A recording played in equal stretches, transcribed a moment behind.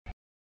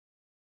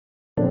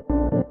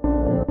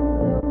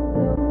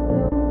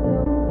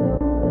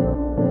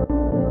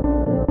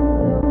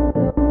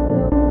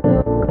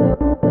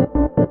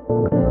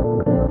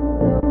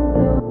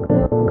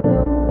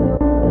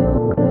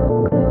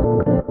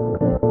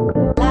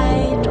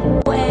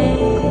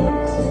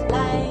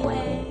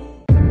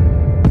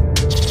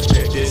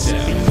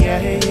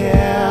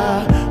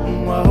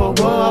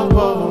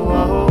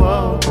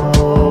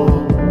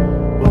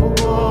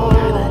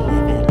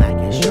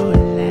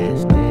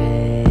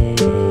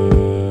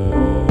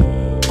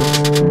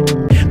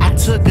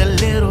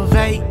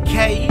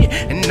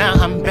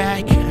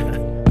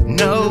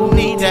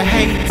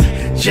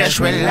just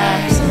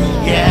relax.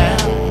 Yeah,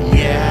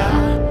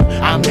 yeah.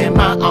 I'm in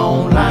my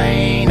own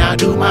lane, I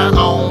do my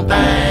own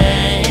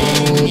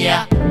thing.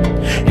 Yeah,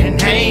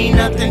 and ain't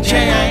nothing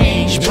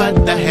changed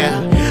but the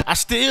hair. I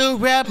still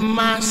rap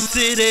my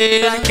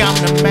city like I'm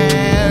the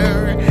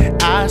mayor.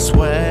 I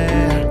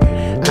swear,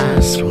 I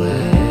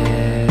swear.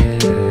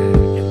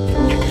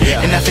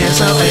 And I feel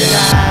so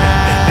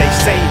alive. They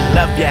say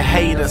love your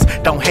haters,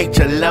 don't hate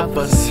your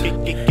lovers.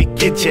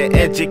 Get your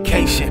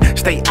education,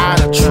 stay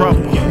out of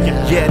trouble.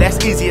 Yeah,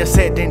 that's easier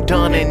said than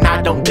done, and I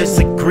don't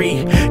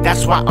disagree.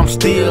 That's why I'm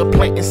still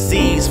planting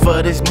seeds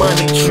for this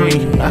money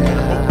tree.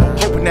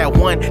 Hoping that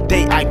one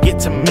day I get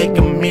to make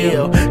a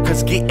meal,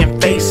 cause getting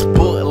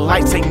Facebook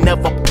likes ain't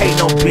never pay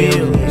no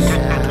bills.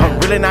 I'm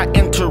really not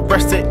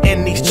interested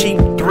in these cheap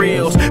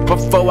thrills.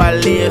 Before I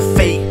live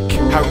fake,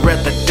 I'd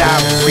rather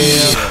die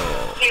real.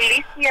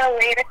 Eliseo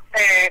Way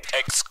III.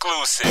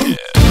 Exclusive.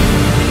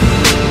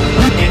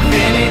 If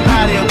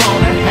anybody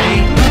wanna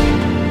hate,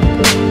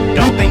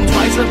 don't think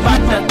twice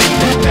about nothing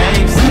that they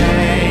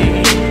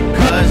say,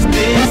 cause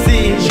this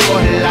is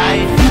your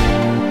life.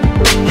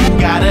 You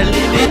gotta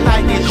live it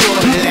like it's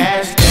your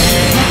last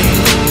day.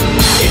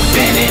 If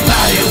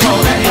anybody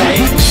wanna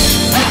hate,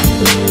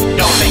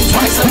 don't think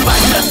twice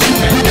about nothing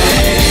that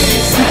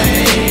they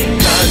say,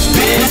 cause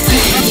this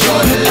is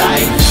your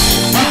life.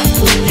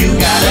 You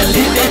gotta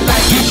live it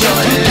like it's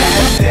your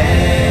last day.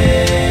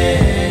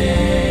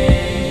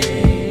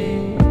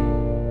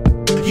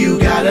 You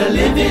gotta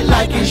live it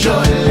like it's your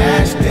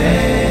last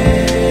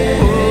day.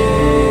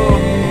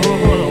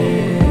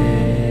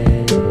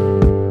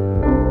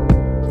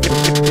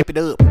 Keep it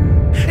up.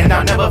 And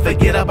I'll never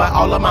forget about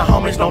all of my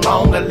homies no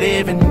longer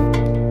living.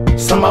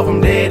 Some of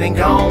them dead and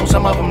gone,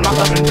 some of them locked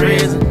up in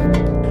prison.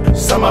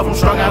 Some of them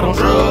strung out on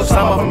drugs,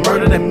 some of them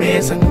murdered and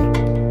missing.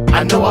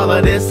 I know all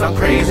of this, I'm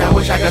crazy, I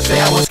wish I could say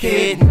I was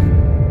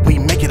kidding. We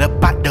make it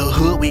up out the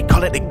hood, we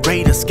call it the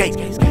great escape.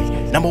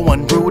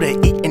 #1 rule to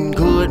eating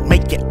good,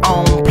 make your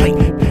own plate.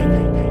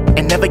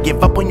 And never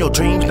give up on your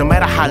dreams, no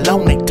matter how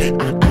long they take.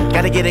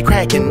 Gotta get it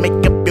crackin',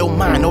 make up your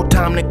mind, no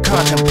time to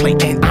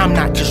contemplate. And I'm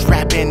not just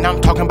rapping, I'm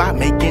talking about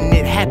making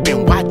it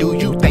happen. Why do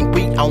you think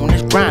we on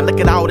this grind? Look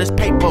at all this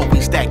paper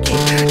we stacking.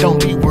 Don't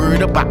be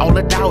worried about all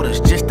the doubters,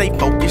 just stay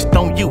focused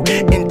on you.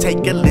 And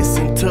take a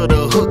listen to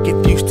the hook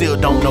if you still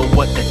don't know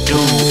what to do.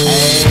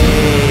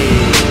 Hey.